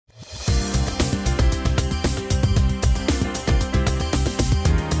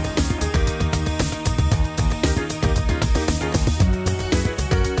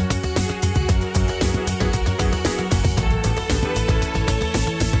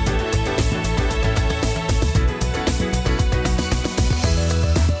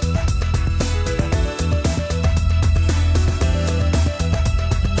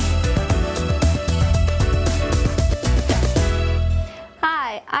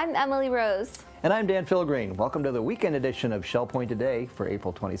I'm Emily Rose. And I'm Dan Philgreen. Welcome to the weekend edition of Shell Point Today for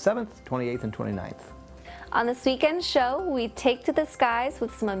April 27th, 28th, and 29th. On this weekend show, we take to the skies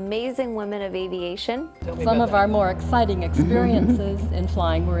with some amazing women of aviation. Some of our more exciting experiences in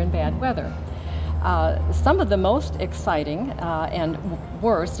flying were in bad weather. Some of the most exciting and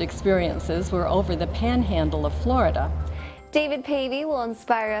worst experiences were over the panhandle of Florida. David Pavey will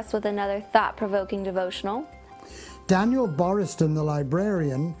inspire us with another thought-provoking devotional. Daniel Boriston, the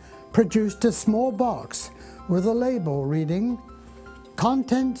librarian, produced a small box with a label reading,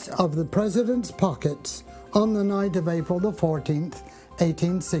 "Contents of the President's Pockets on the night of April the 14th,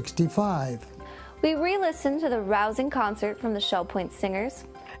 1865. We re-listened to the rousing concert from the Shell Point Singers.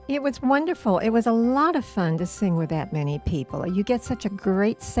 It was wonderful. It was a lot of fun to sing with that many people. You get such a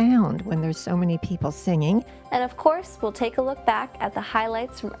great sound when there's so many people singing. And of course, we'll take a look back at the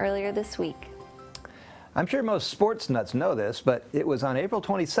highlights from earlier this week. I'm sure most sports nuts know this, but it was on April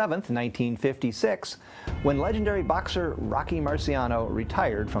 27th, 1956, when legendary boxer Rocky Marciano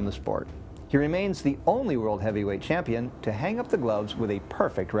retired from the sport. He remains the only world heavyweight champion to hang up the gloves with a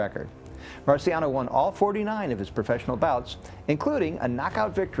perfect record. Marciano won all 49 of his professional bouts, including a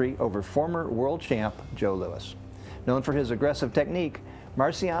knockout victory over former world champ Joe Louis. Known for his aggressive technique,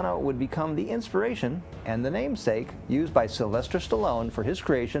 Marciano would become the inspiration and the namesake used by Sylvester Stallone for his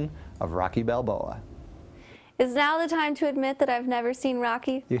creation of Rocky Balboa. Is now the time to admit that I've never seen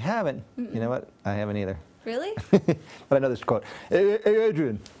Rocky? You haven't? You know what? I haven't either. Really? But I know this quote. Hey,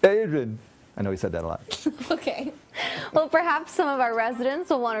 Adrian, hey, Adrian. I know he said that a lot. Okay. Well, perhaps some of our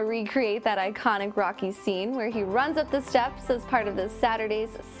residents will want to recreate that iconic Rocky scene where he runs up the steps as part of this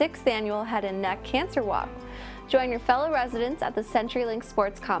Saturday's 6th annual Head and Neck Cancer Walk. Join your fellow residents at the CenturyLink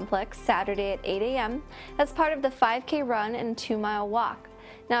Sports Complex Saturday at 8 a.m. as part of the 5K run and 2-mile walk.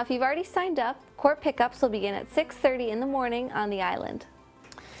 Now, if you've already signed up, court pickups will begin at 6:30 in the morning on the island.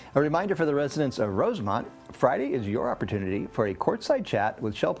 A reminder for the residents of Rosemont, Friday is your opportunity for a courtside chat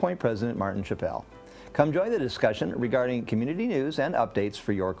with Shell Point President Martin Chappelle. Come join the discussion regarding community news and updates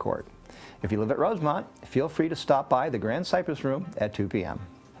for your court. If you live at Rosemont, feel free to stop by the Grand Cypress Room at 2 p.m.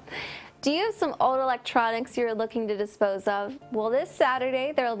 Do you have some old electronics you're looking to dispose of? Well, this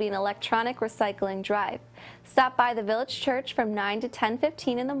Saturday there will be an electronic recycling drive. Stop by the Village Church from 9 to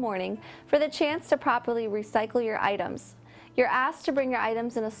 10:15 in the morning for the chance to properly recycle your items. You're asked to bring your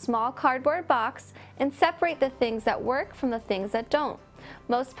items in a small cardboard box and separate the things that work from the things that don't.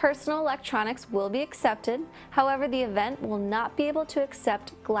 Most personal electronics will be accepted. However, the event will not be able to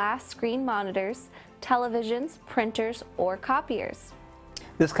accept glass screen monitors, televisions, printers, or copiers.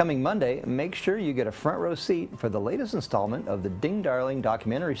 This coming Monday, make sure you get a front row seat for the latest installment of the Ding Darling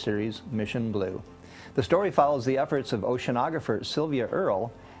documentary series, Mission Blue. The story follows the efforts of oceanographer Sylvia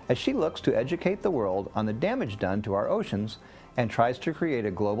Earle as she looks to educate the world on the damage done to our oceans and tries to create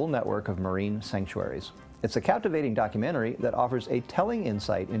a global network of marine sanctuaries. It's a captivating documentary that offers a telling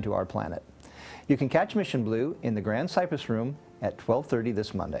insight into our planet. You can catch Mission Blue in the Grand Cypress Room at 12:30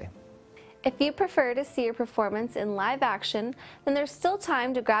 this Monday. If you prefer to see your performance in live action, then there's still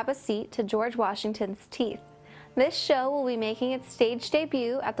time to grab a seat to George Washington's Teeth. This show will be making its stage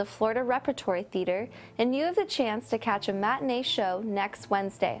debut at the Florida Repertory Theater, and you have the chance to catch a matinee show next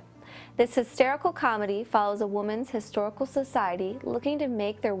Wednesday. This hysterical comedy follows a women's historical society looking to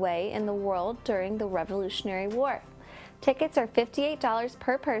make their way in the world during the Revolutionary War. Tickets are $58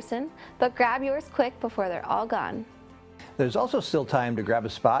 per person, but grab yours quick before they're all gone. There's also still time to grab a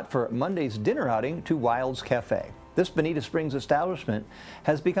spot for Monday's dinner outing to Wild's Cafe. This Bonita Springs establishment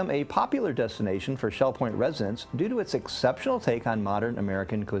has become a popular destination for Shell Point residents due to its exceptional take on modern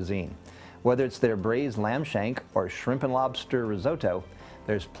American cuisine. Whether it's their braised lamb shank or shrimp and lobster risotto,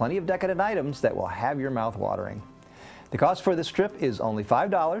 there's plenty of decadent items that will have your mouth watering. The cost for this trip is only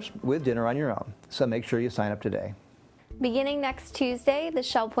 $5 with dinner on your own, so make sure you sign up today. Beginning next Tuesday, the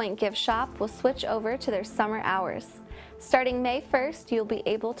Shell Point Gift Shop will switch over to their summer hours. Starting May 1st, you'll be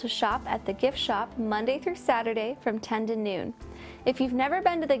able to shop at the gift shop Monday through Saturday from 10 to noon. If you've never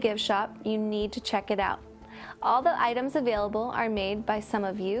been to the gift shop, you need to check it out. All the items available are made by some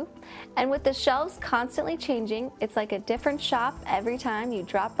of you, and with the shelves constantly changing, it's like a different shop every time you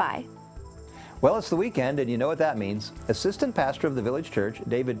drop by. Well, it's the weekend, and you know what that means. Assistant Pastor of the Village Church,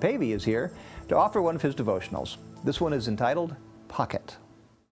 David Pavey, is here to offer one of his devotionals. This one is entitled Pocket.